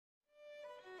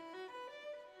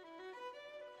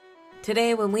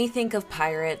Today, when we think of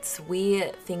pirates, we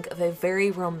think of a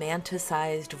very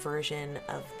romanticized version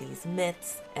of these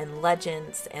myths and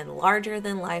legends and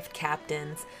larger-than-life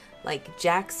captains like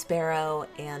Jack Sparrow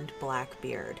and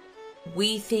Blackbeard.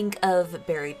 We think of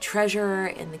buried treasure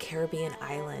in the Caribbean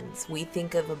islands. We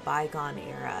think of a bygone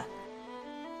era.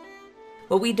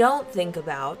 What we don't think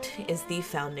about is the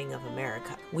founding of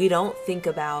America. We don't think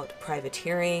about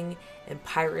privateering and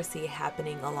piracy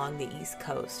happening along the East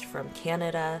Coast from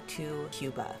Canada to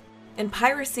Cuba. And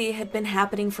piracy had been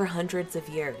happening for hundreds of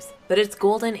years, but its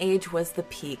golden age was the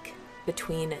peak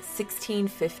between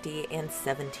 1650 and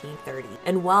 1730.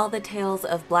 And while the tales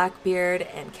of Blackbeard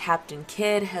and Captain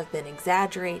Kidd have been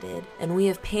exaggerated, and we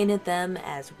have painted them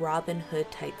as Robin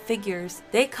Hood type figures,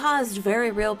 they caused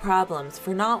very real problems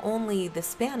for not only the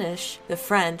Spanish, the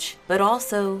French, but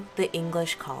also the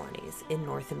English colonies in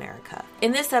North America.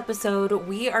 In this episode,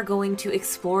 we are going to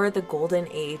explore the golden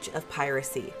age of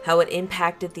piracy, how it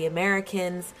impacted the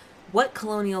Americans, what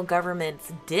colonial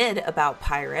governments did about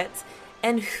pirates,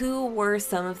 and who were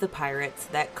some of the pirates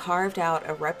that carved out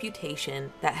a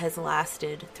reputation that has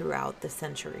lasted throughout the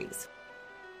centuries.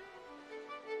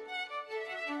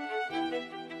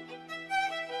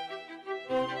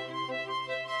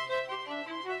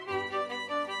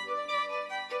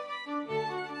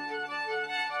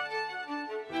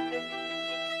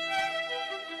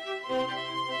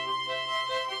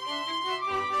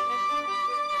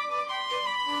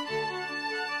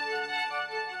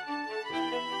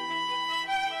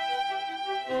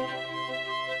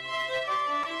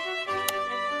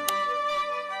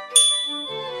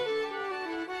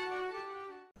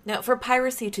 Now, for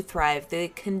piracy to thrive, the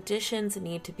conditions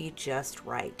need to be just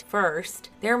right. First,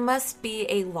 there must be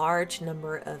a large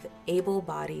number of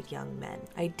able-bodied young men,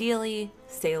 ideally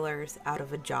sailors out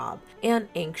of a job, and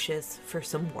anxious for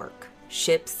some work.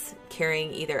 Ships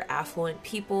carrying either affluent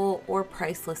people or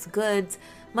priceless goods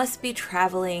must be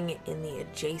traveling in the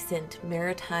adjacent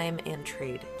maritime and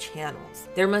trade channels.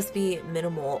 There must be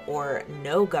minimal or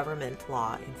no government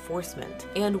law enforcement,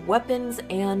 and weapons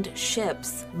and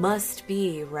ships must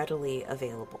be readily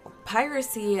available.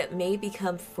 Piracy may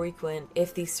become frequent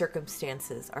if these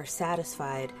circumstances are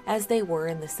satisfied, as they were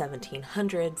in the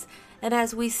 1700s, and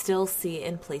as we still see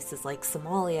in places like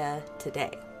Somalia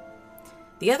today.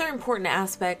 The other important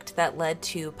aspect that led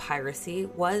to piracy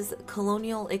was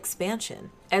colonial expansion.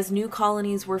 As new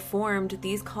colonies were formed,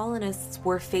 these colonists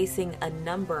were facing a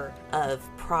number of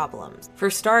problems. For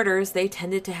starters, they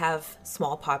tended to have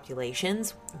small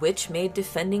populations, which made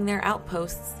defending their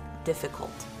outposts difficult.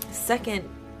 Second,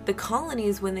 the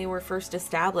colonies, when they were first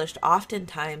established,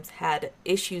 oftentimes had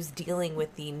issues dealing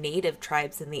with the native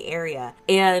tribes in the area,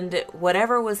 and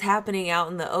whatever was happening out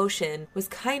in the ocean was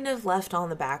kind of left on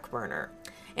the back burner.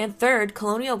 And third,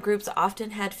 colonial groups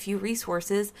often had few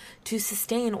resources to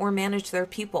sustain or manage their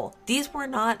people. These were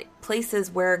not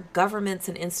places where governments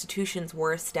and institutions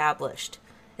were established,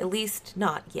 at least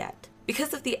not yet.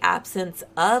 Because of the absence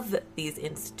of these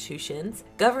institutions,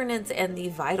 governance, and the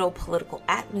vital political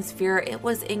atmosphere, it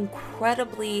was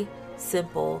incredibly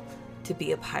simple to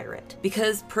be a pirate,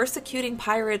 because persecuting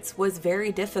pirates was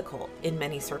very difficult in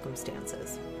many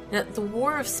circumstances. Now, the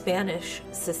War of Spanish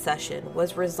Succession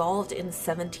was resolved in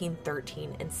 1713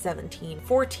 and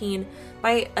 1714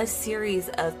 by a series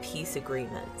of peace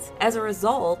agreements. As a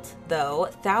result, though,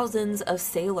 thousands of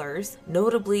sailors,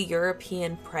 notably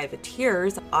European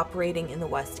privateers operating in the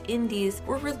West Indies,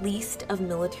 were released of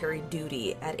military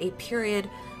duty at a period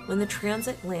when the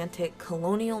transatlantic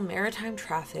colonial maritime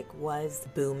traffic was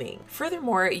booming.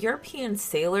 Furthermore, European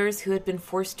sailors who had been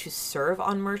forced to serve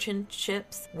on merchant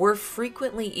ships were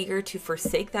frequently eager to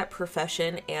forsake that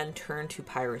profession and turn to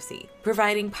piracy,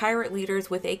 providing pirate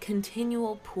leaders with a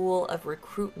continual pool of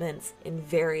recruitments in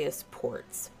various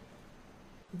ports.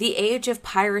 The age of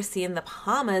piracy in the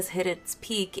Bahamas hit its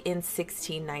peak in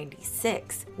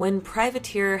 1696, when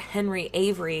privateer Henry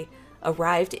Avery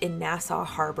arrived in Nassau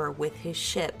Harbor with his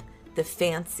ship, the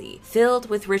Fancy,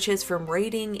 filled with riches from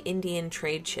raiding Indian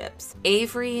trade ships.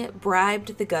 Avery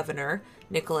bribed the governor,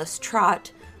 Nicholas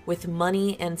Trott, with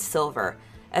money and silver,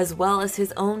 as well as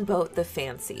his own boat, the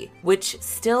Fancy, which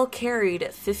still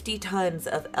carried 50 tons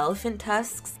of elephant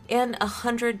tusks and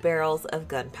 100 barrels of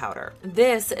gunpowder.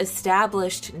 This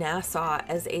established Nassau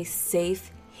as a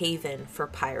safe haven for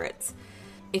pirates,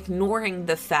 ignoring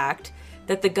the fact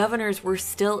that the governors were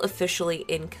still officially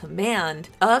in command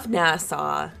of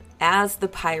Nassau as the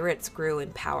pirates grew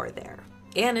in power there.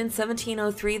 And in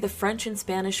 1703, the French and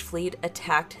Spanish fleet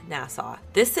attacked Nassau.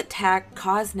 This attack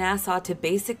caused Nassau to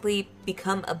basically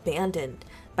become abandoned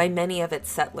by many of its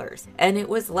settlers, and it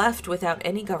was left without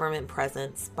any government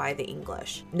presence by the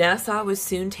English. Nassau was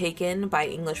soon taken by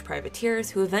English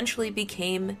privateers who eventually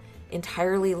became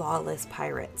entirely lawless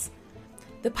pirates.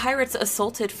 The pirates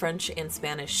assaulted French and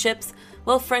Spanish ships,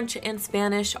 while French and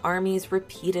Spanish armies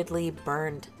repeatedly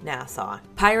burned Nassau.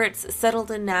 Pirates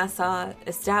settled in Nassau,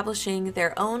 establishing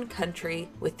their own country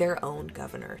with their own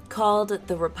governor, called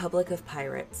the Republic of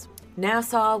Pirates.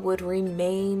 Nassau would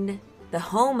remain the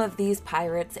home of these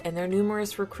pirates and their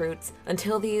numerous recruits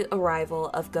until the arrival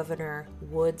of Governor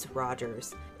Woodes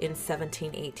Rogers in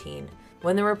 1718,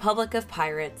 when the Republic of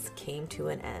Pirates came to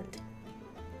an end.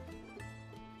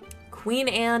 Queen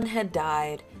Anne had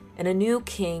died, and a new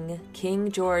king,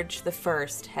 King George I,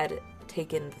 had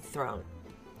taken the throne.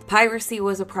 Piracy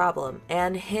was a problem,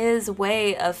 and his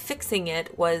way of fixing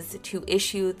it was to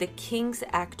issue the King's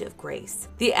Act of Grace.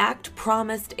 The act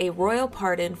promised a royal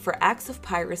pardon for acts of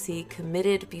piracy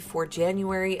committed before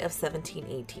January of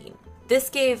 1718. This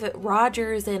gave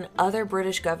Rogers and other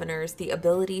British governors the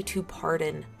ability to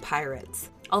pardon pirates.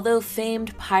 Although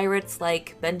famed pirates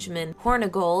like Benjamin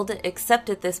Hornigold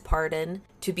accepted this pardon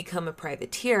to become a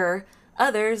privateer,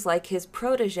 others, like his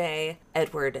protege,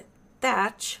 Edward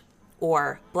Thatch,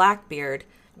 or Blackbeard,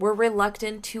 were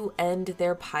reluctant to end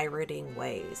their pirating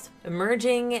ways.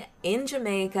 Emerging in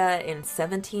Jamaica in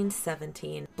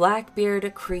 1717,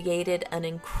 Blackbeard created an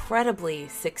incredibly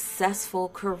successful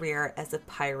career as a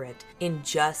pirate in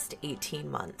just 18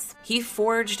 months. He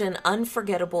forged an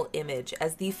unforgettable image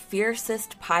as the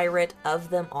fiercest pirate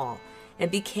of them all and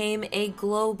became a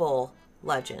global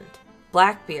legend.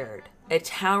 Blackbeard, a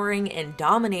towering and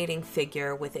dominating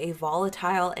figure with a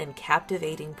volatile and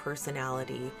captivating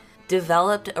personality,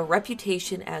 developed a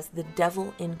reputation as the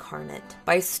devil incarnate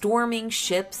by storming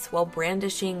ships while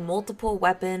brandishing multiple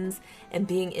weapons and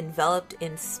being enveloped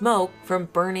in smoke from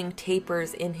burning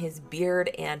tapers in his beard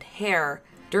and hair.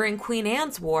 During Queen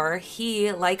Anne's War,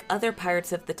 he, like other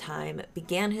pirates of the time,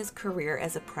 began his career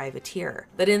as a privateer.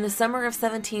 But in the summer of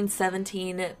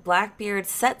 1717, Blackbeard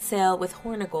set sail with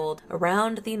Hornigold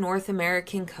around the North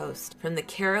American coast, from the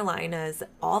Carolinas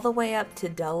all the way up to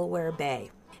Delaware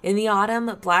Bay. In the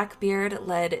autumn, Blackbeard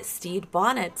led Stede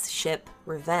Bonnet's ship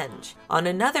Revenge on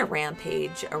another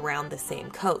rampage around the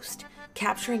same coast,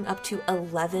 capturing up to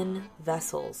 11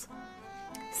 vessels.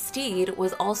 Stede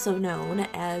was also known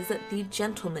as the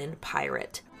Gentleman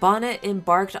Pirate. Bonnet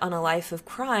embarked on a life of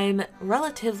crime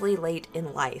relatively late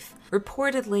in life,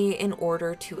 reportedly in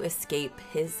order to escape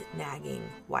his nagging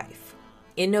wife.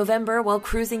 In November, while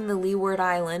cruising the Leeward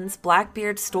Islands,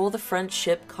 Blackbeard stole the French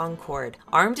ship Concorde,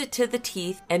 armed it to the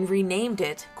teeth, and renamed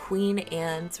it Queen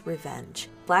Anne's Revenge.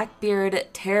 Blackbeard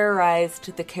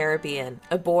terrorized the Caribbean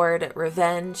aboard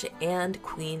Revenge and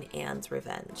Queen Anne's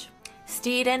Revenge.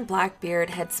 Stede and Blackbeard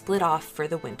had split off for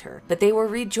the winter, but they were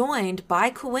rejoined by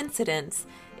coincidence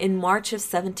in March of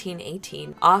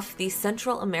 1718 off the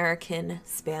Central American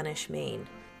Spanish Main.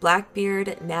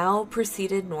 Blackbeard now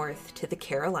proceeded north to the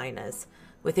Carolinas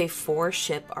with a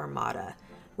 4-ship armada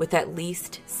with at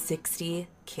least 60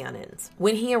 cannons.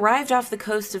 When he arrived off the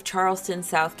coast of Charleston,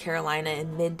 South Carolina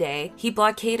in midday, he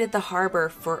blockaded the harbor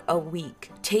for a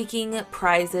week, taking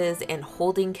prizes and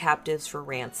holding captives for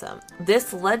ransom.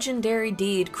 This legendary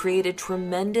deed created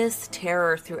tremendous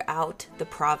terror throughout the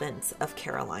province of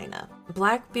Carolina.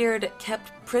 Blackbeard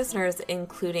kept prisoners,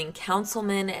 including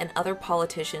councilmen and other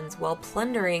politicians, while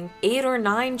plundering 8 or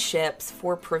 9 ships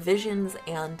for provisions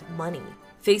and money.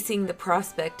 Facing the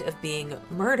prospect of being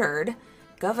murdered,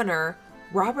 Governor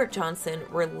Robert Johnson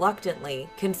reluctantly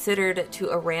considered to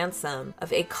a ransom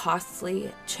of a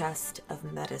costly chest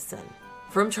of medicine.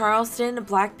 From Charleston,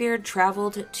 Blackbeard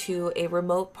traveled to a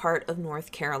remote part of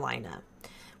North Carolina,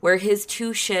 where his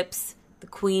 2 ships, the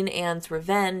Queen Anne's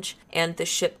Revenge and the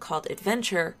ship called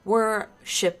Adventure, were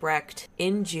shipwrecked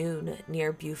in June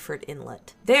near Beaufort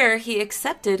Inlet. There, he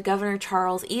accepted Governor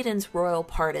Charles Eden's royal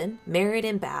pardon, married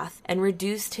in Bath, and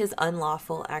reduced his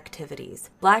unlawful activities.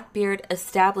 Blackbeard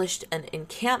established an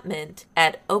encampment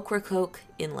at Ocracoke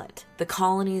Inlet, the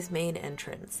colony's main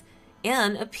entrance,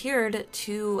 and appeared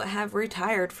to have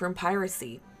retired from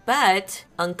piracy. But,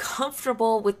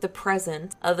 uncomfortable with the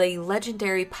presence of a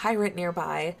legendary pirate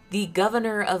nearby, the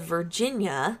governor of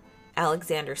Virginia,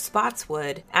 Alexander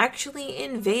Spotswood, actually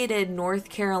invaded North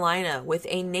Carolina with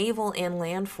a naval and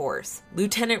land force.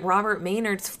 Lieutenant Robert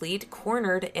Maynard's fleet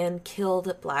cornered and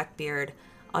killed Blackbeard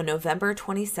on November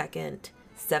 22nd,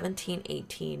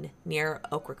 1718, near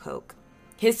Ocracoke.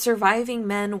 His surviving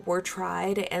men were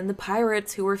tried, and the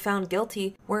pirates who were found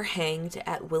guilty were hanged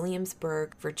at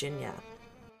Williamsburg, Virginia.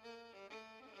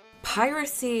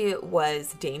 Piracy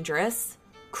was dangerous,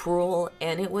 cruel,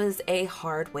 and it was a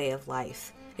hard way of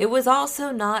life. It was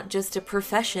also not just a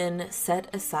profession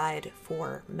set aside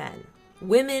for men.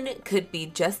 Women could be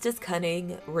just as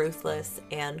cunning, ruthless,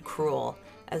 and cruel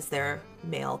as their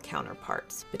male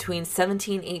counterparts. Between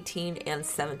 1718 and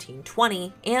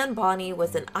 1720, Anne Bonny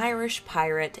was an Irish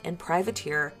pirate and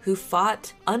privateer who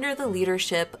fought under the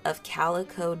leadership of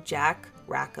Calico Jack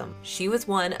Rackham. She was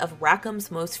one of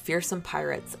Rackham's most fearsome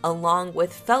pirates, along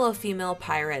with fellow female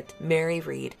pirate Mary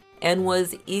Read, and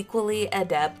was equally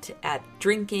adept at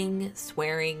drinking,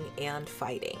 swearing, and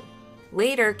fighting.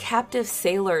 Later, captive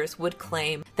sailors would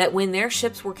claim that when their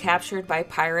ships were captured by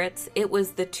pirates, it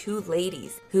was the two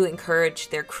ladies who encouraged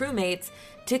their crewmates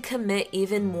to commit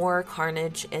even more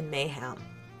carnage and mayhem.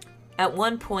 At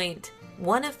one point,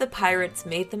 one of the pirates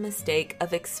made the mistake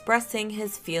of expressing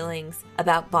his feelings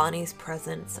about Bonny's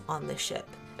presence on the ship.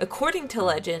 According to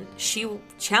legend, she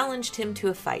challenged him to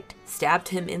a fight, stabbed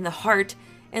him in the heart,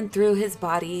 and threw his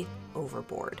body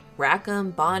overboard.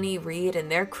 Rackham, Bonny, Read, and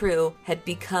their crew had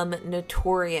become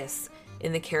notorious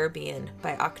in the Caribbean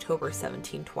by October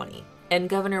 1720, and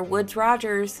Governor Woodes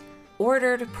Rogers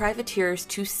ordered privateers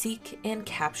to seek and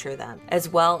capture them, as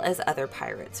well as other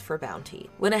pirates, for bounty.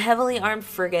 When a heavily armed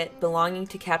frigate belonging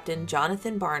to Captain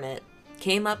Jonathan Barnett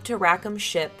came up to Rackham's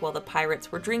ship while the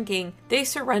pirates were drinking, they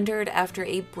surrendered after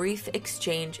a brief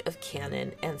exchange of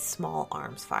cannon and small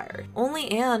arms fired. Only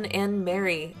Anne and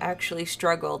Mary actually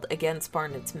struggled against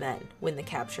Barnett's men when the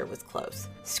capture was close,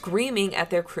 screaming at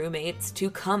their crewmates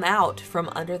to come out from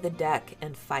under the deck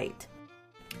and fight.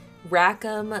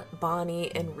 Rackham,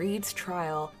 Bonny, and Read's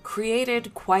trial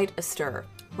created quite a stir.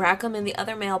 Rackham and the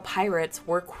other male pirates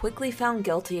were quickly found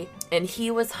guilty, and he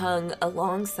was hung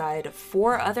alongside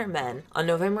 4 other men on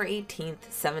November 18th,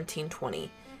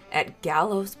 1720, at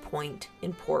Gallows Point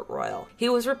in Port Royal. He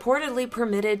was reportedly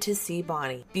permitted to see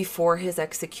Bonny before his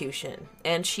execution,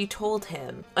 and she told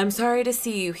him, "I'm sorry to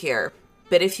see you here,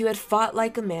 but if you had fought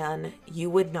like a man, you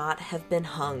would not have been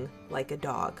hung like a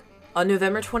dog." On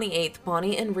November 28th,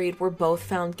 Bonny and Read were both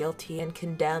found guilty and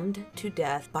condemned to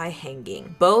death by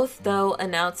hanging. Both, though,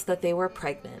 announced that they were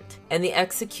pregnant, and the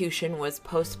execution was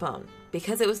postponed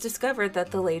because it was discovered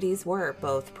that the ladies were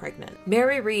both pregnant.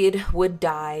 Mary Read would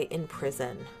die in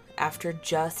prison after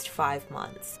just 5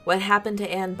 months. What happened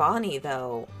to Anne Bonny,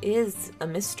 though, is a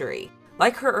mystery.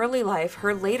 Like her early life,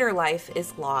 her later life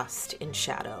is lost in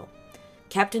shadow.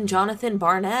 Captain Jonathan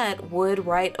Barnett would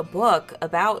write a book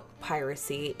about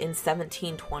piracy in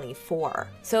 1724.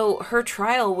 So her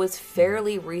trial was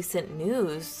fairly recent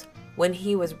news when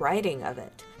he was writing of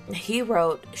it. He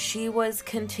wrote, "She was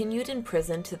continued in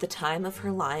prison to the time of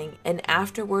her lying and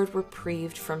afterward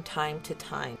reprieved from time to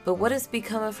time. But what has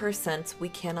become of her since we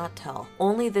cannot tell.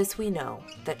 Only this we know,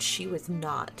 that she was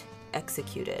not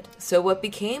executed." So what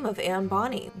became of Anne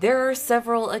Bonny? There are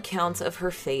several accounts of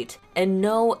her fate and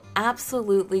no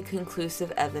absolutely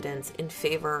conclusive evidence in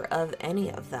favor of any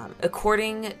of them.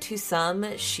 According to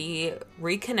some, she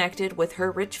reconnected with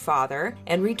her rich father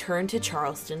and returned to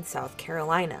Charleston, South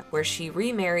Carolina, where she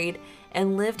remarried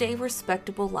and lived a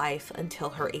respectable life until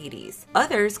her 80s.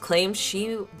 Others claim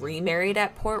she remarried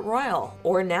at Port Royal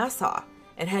or Nassau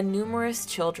and had numerous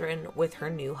children with her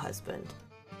new husband.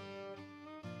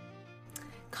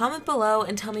 Comment below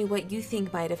and tell me what you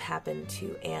think might have happened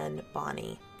to Anne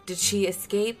Bonny. Did she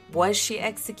escape? Was she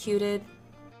executed?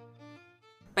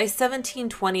 By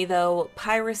 1720, though,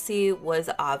 piracy was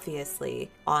obviously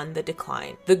on the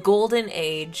decline. The Golden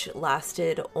Age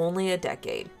lasted only a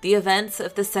decade. The events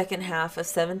of the second half of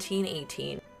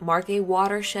 1718 mark a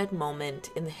watershed moment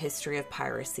in the history of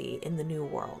piracy in the New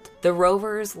World. The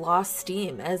rovers lost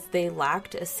steam as they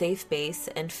lacked a safe base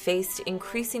and faced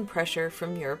increasing pressure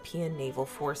from European naval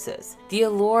forces. The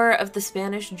allure of the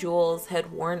Spanish jewels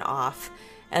had worn off,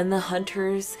 and the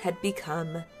hunters had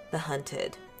become the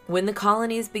hunted. When the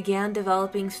colonies began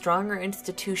developing stronger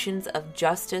institutions of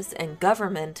justice and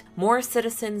government, more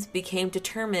citizens became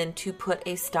determined to put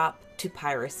a stop to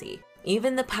piracy.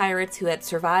 Even the pirates who had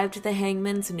survived the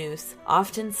hangman's noose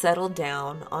often settled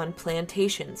down on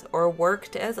plantations or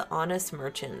worked as honest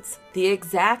merchants, the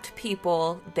exact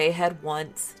people they had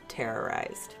once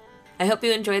terrorized. I hope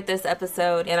you enjoyed this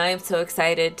episode, and I am so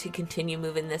excited to continue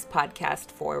moving this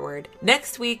podcast forward.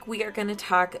 Next week, we are going to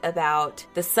talk about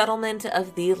the settlement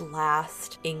of the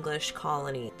last English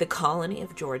colony, the colony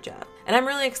of Georgia. And I'm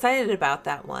really excited about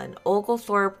that one.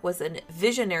 Oglethorpe was a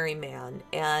visionary man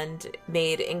and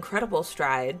made incredible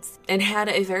strides and had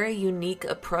a very unique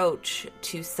approach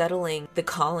to settling the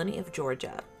colony of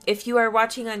Georgia. If you are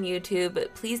watching on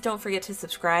YouTube, please don't forget to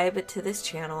subscribe to this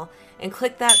channel and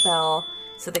click that bell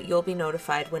so that you'll be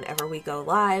notified whenever we go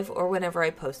live or whenever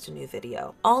I post a new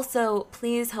video. Also,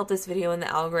 please help this video in the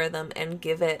algorithm and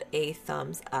give it a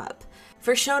thumbs up.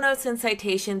 For show notes and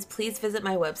citations, please visit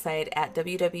my website at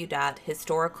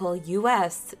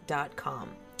www.historicalus.com.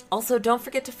 Also, don't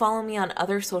forget to follow me on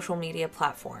other social media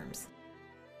platforms.